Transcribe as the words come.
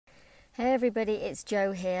Hey everybody, it's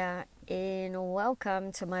Jo here and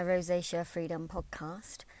welcome to my Rosacea Freedom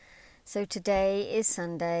podcast. So today is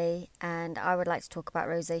Sunday and I would like to talk about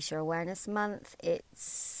Rosacea Awareness Month.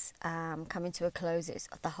 It's coming to a close.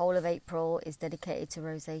 The whole of April is dedicated to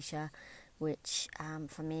rosacea, which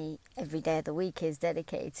for me every day of the week is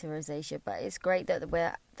dedicated to rosacea. But it's great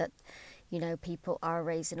that people are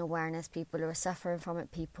raising awareness, people who are suffering from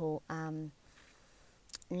it, people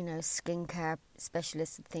skincare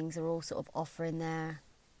specialists and things are all sort of offering their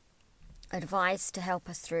advice to help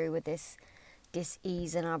us through with this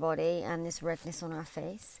dis-ease in our body and this redness on our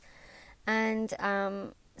face. And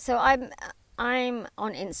so I'm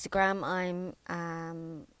on Instagram.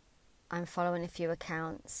 I'm following a few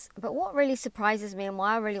accounts. But what really surprises me and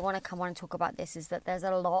why I really want to come on and talk about this is that there's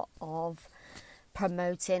a lot of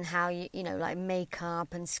promoting how like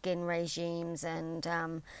makeup and skin regimes and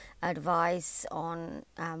advice on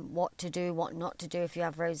what to do, what not to do if you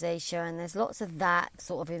have rosacea, and there's lots of that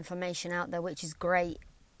sort of information out there, which is great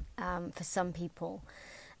for some people,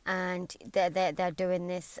 and they're doing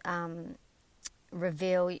this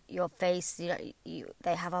reveal your face. They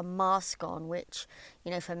have a mask on, which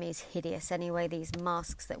for me is hideous anyway, these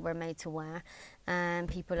masks that we're made to wear, and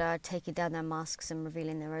people are taking down their masks and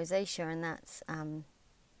revealing their rosacea, and that's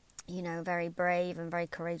very brave and very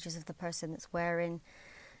courageous of the person that's wearing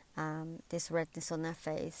this redness on their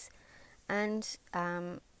face. And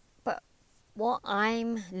but what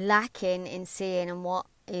I'm lacking in seeing, and what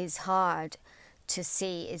is hard to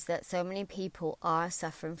see, is that so many people are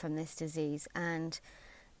suffering from this disease, and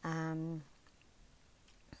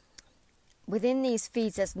within these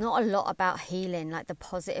feeds there's not a lot about healing, like the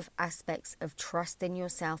positive aspects of trusting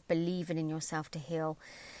yourself, believing in yourself to heal.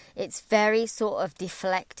 It's very sort of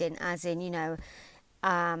deflecting, as in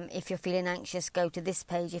if you're feeling anxious, go to this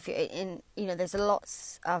page. If you're in, there's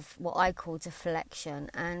lots of what I call deflection,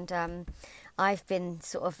 and I've been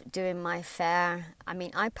sort of doing my fair.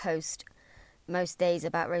 I post most days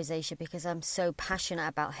about rosacea because I'm so passionate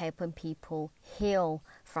about helping people heal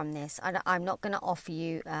from this. I'm not going to offer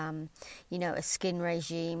you, a skin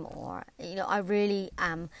regime, or, I really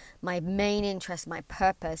am. My main interest, my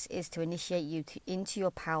purpose is to initiate you into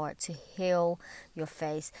your power to heal your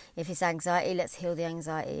face. If it's anxiety, let's heal the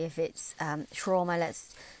anxiety. If it's trauma,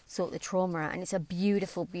 let's sort the trauma out. And it's a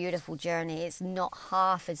beautiful, beautiful journey. It's not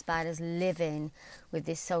half as bad as living with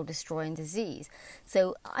this soul-destroying disease.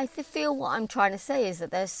 So I feel what I'm trying to say is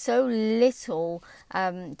that there's so little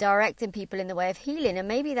directing people in the way of healing. And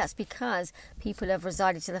maybe that's because people have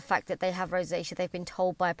resided to the fact that they have rosacea. They've been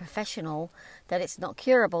told by a professional that it's not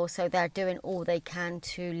curable, so they're doing all they can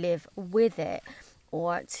to live with it,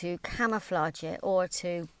 or to camouflage it, or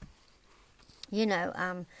to,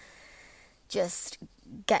 just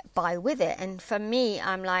get by with it. And for me,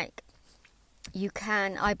 I'm like,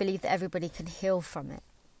 I believe that everybody can heal from it.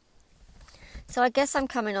 So I guess I'm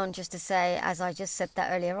coming on just to say, as I just said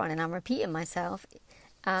that earlier on, and I'm repeating myself,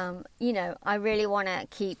 I really want to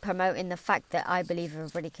keep promoting the fact that I believe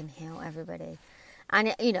everybody can heal everybody.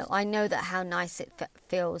 And, I know that how nice it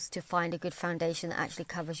feels to find a good foundation that actually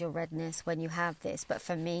covers your redness when you have this. But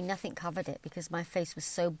for me, nothing covered it because my face was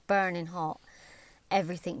so burning hot.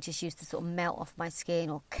 Everything just used to sort of melt off my skin,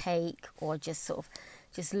 or cake, or just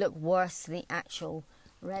look worse than the actual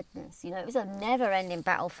redness. It was a never-ending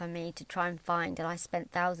battle for me to try and find, and I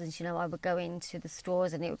spent thousands. I would go into the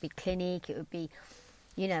stores and it would be Clinique, it would be,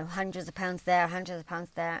 hundreds of pounds there, hundreds of pounds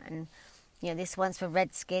there, and this one's for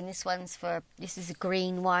red skin, this is a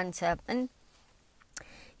green one, and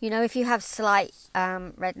if you have slight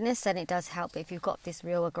redness, then it does help. But if you've got this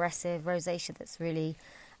real aggressive rosacea that's really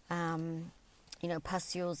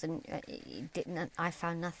pustules, and I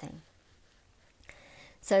found nothing.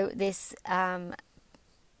 So this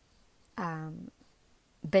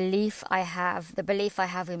belief I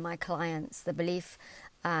have in my clients, the belief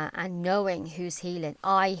and knowing who's healing.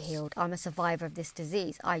 I healed. I'm a survivor of this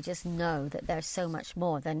disease. I just know that there's so much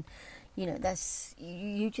more than,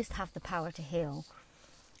 you just have the power to heal.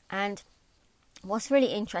 And what's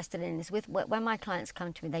really interesting in is when my clients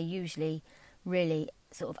come to me, they're usually really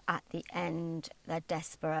sort of at the end, they're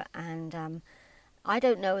desperate, and I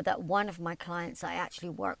don't know that one of my clients I actually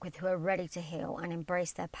work with who are ready to heal and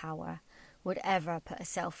embrace their power would ever put a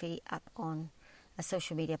selfie up on a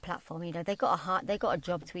social media platform. They got a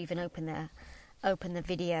job to even open the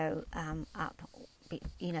video up,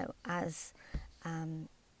 as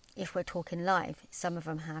if we're talking live. Some of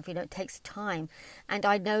them have, it takes time. And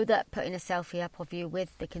I know that putting a selfie up of you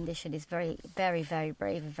with the condition is very, very, very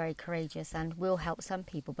brave and very courageous and will help some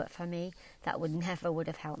people. But for me, that would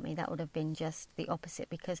have helped me. That would have been just the opposite,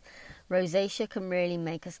 because rosacea can really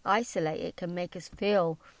make us isolate. It can make us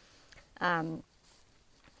feel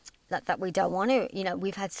that we don't want to,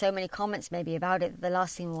 we've had so many comments maybe about it, that the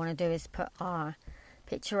last thing we want to do is put our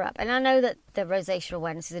picture up. And I know that the rosacea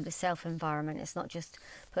awareness is a self-environment. It's not just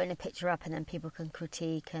putting a picture up and then people can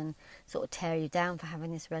critique and sort of tear you down for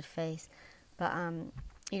having this red face. But,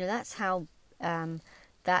 that's how,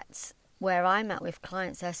 that's where I'm at with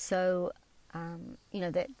clients. They're so,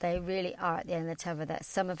 that they really are at the end of the tether, that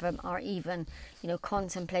some of them are even,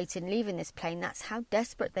 contemplating leaving this plane. That's how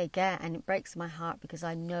desperate they get, and it breaks my heart, because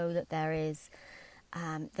I know that there is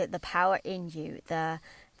that the power in you. The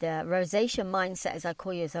rosacea mindset, as I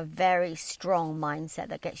call you, is a very strong mindset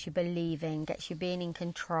that gets you believing, gets you being in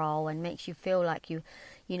control, and makes you feel like you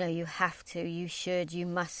have to, you should, you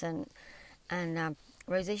mustn't. And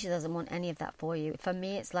rosacea doesn't want any of that for you. For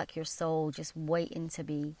me, it's like your soul just waiting to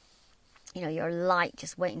be, your light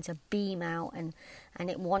just waiting to beam out, and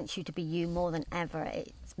it wants you to be you more than ever.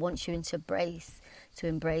 It wants you to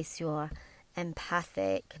embrace your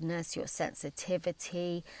empathicness, your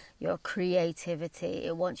sensitivity, your creativity.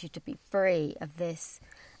 It wants you to be free of this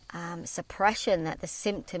suppression that the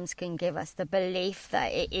symptoms can give us, the belief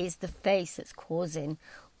that it is the face that's causing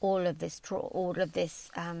all of this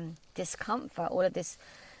discomfort, all of this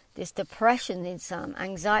depression in some,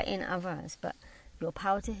 anxiety in others. But your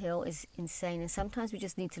power to heal is insane, and sometimes we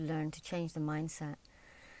just need to learn to change the mindset.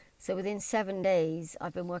 So within 7 days,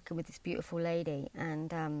 I've been working with this beautiful lady,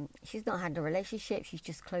 and she's not had a relationship. She's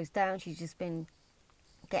just closed down. She's just been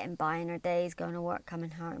getting by in her days, going to work,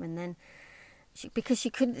 coming home, and then because she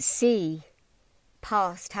couldn't see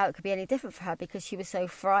past how it could be any different for her, because she was so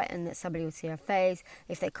frightened that somebody would see her face.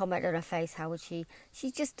 If they commented on her face, how would she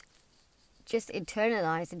just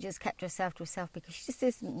internalized and just kept herself to herself, because she just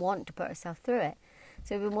doesn't want to put herself through it.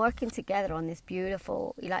 So we've been working together on this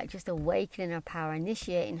beautiful, just awakening her power,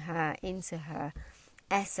 initiating her into her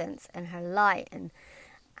essence and her light. And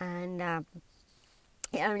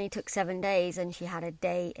it only took 7 days, and she had a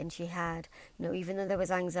date, and she had, even though there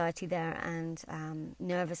was anxiety there and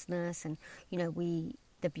nervousness, and,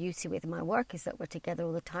 the beauty with my work is that we're together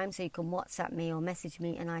all the time, so you can WhatsApp me or message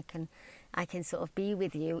me, and I can sort of be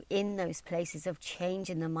with you in those places of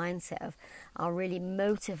changing the mindset of, I'll really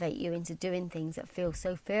motivate you into doing things that feel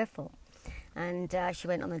so fearful. And she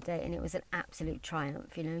went on the date, and it was an absolute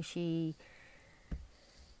triumph. She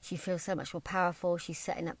feels so much more powerful. She's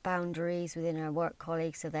setting up boundaries within her work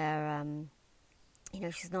colleagues, so they're,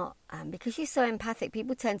 she's not, because she's so empathic,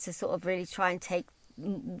 people tend to sort of really try and take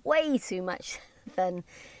way too much than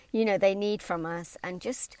they need from us, and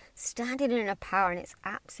just standing in her power. And it's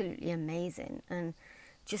absolutely amazing, and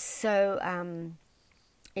just so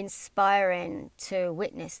inspiring to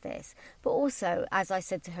witness this. But also, as I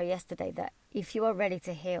said to her yesterday, that if you are ready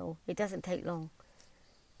to heal, it doesn't take long,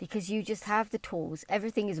 because you just have the tools.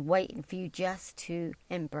 Everything is waiting for you just to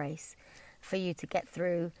embrace, for you to get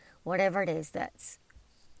through whatever it is that's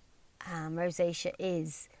rosacea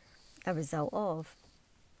is a result of.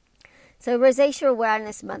 So Rosacea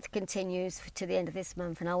Awareness Month continues to the end of this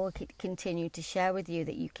month, and I will continue to share with you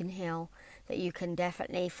that you can heal, that you can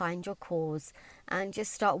definitely find your cause, and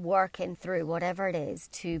just start working through whatever it is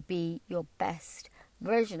to be your best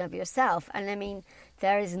version of yourself. And I mean,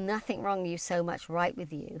 there is nothing wrong with you, so much right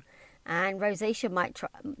with you. And rosacea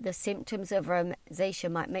the symptoms of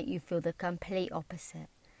rosacea might make you feel the complete opposite,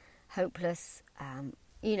 hopeless,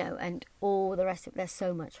 and all the rest of it. There's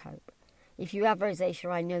so much hope. If you have rosacea,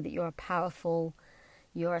 I know that you're a powerful,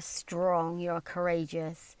 you're a strong, you're a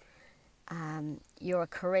courageous, person,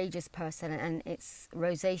 and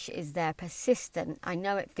rosacea is there, persistent. I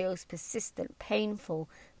know it feels persistent, painful,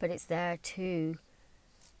 but it's there to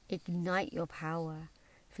ignite your power,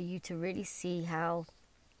 for you to really see how,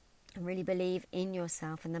 and really believe in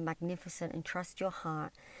yourself and the magnificent, and trust your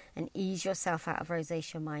heart, and ease yourself out of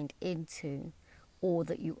rosacea mind into all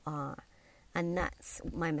that you are. And that's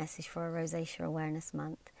my message for a Rosacea Awareness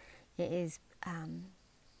Month. It is,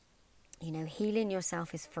 healing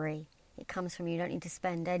yourself is free. It comes from you. You don't need to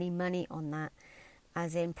spend any money on that,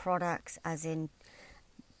 as in products, as in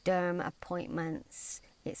derm appointments.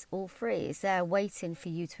 It's all free. It's there waiting for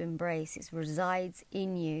you to embrace. It resides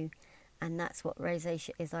in you. And that's what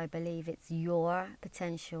rosacea is, I believe. It's your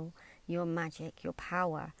potential, your magic, your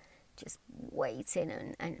power, just waiting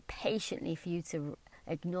and patiently for you to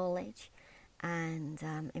acknowledge and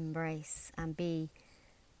embrace and be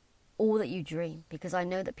all that you dream. Because I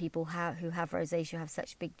know that people who have rosacea have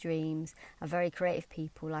such big dreams, are very creative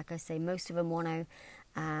people. Like I say, most of them want to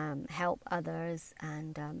help others,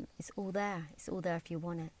 and it's all there. It's all there if you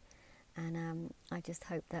want it. And I just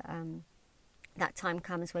hope that that time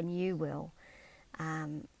comes when you will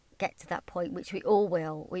get to that point, which we all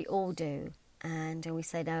will. We all do. and we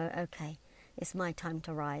say, no, okay, it's my time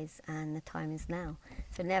to rise, and the time is now.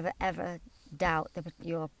 So never ever doubt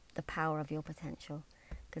the power of your potential,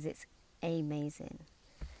 because it's amazing.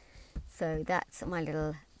 So that's my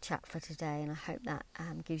little chat for today, and I hope that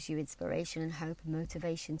gives you inspiration and hope and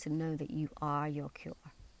motivation to know that you are your cure.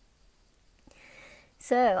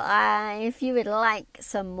 So if you would like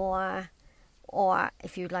some more, or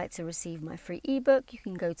if you'd like to receive my free ebook, you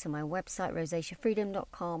can go to my website,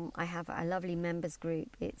 rosaceafreedom.com. I have a lovely members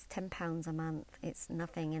group. It's £10 a month. It's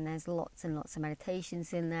nothing, and there's lots and lots of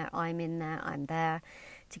meditations in there. I'm in there. I'm there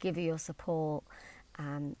to give you your support.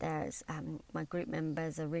 There's my group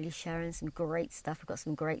members are really sharing some great stuff. We've got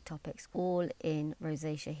some great topics all in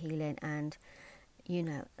rosacea healing. And, you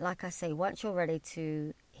know, like I say, once you're ready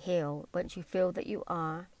to heal, once you feel that you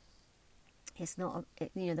are, it's not,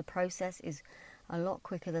 the process is a lot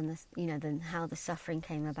quicker than than how the suffering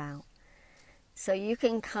came about. So you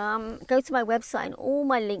can go to my website, and all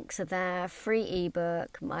my links are there. Free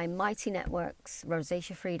ebook, my Mighty Networks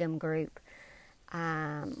Rosacea Freedom group,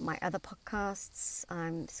 my other podcasts.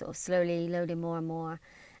 I'm sort of slowly loading more and more.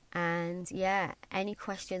 And yeah, any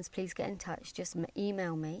questions, please get in touch. Just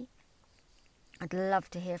email me. I'd love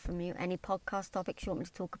to hear from you. Any podcast topics you want me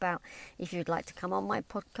to talk about. If you'd like to come on my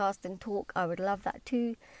podcast and talk, I would love that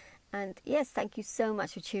too. And yes, thank you so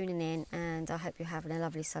much for tuning in, and I hope you're having a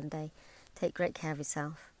lovely Sunday. Take great care of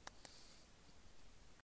yourself.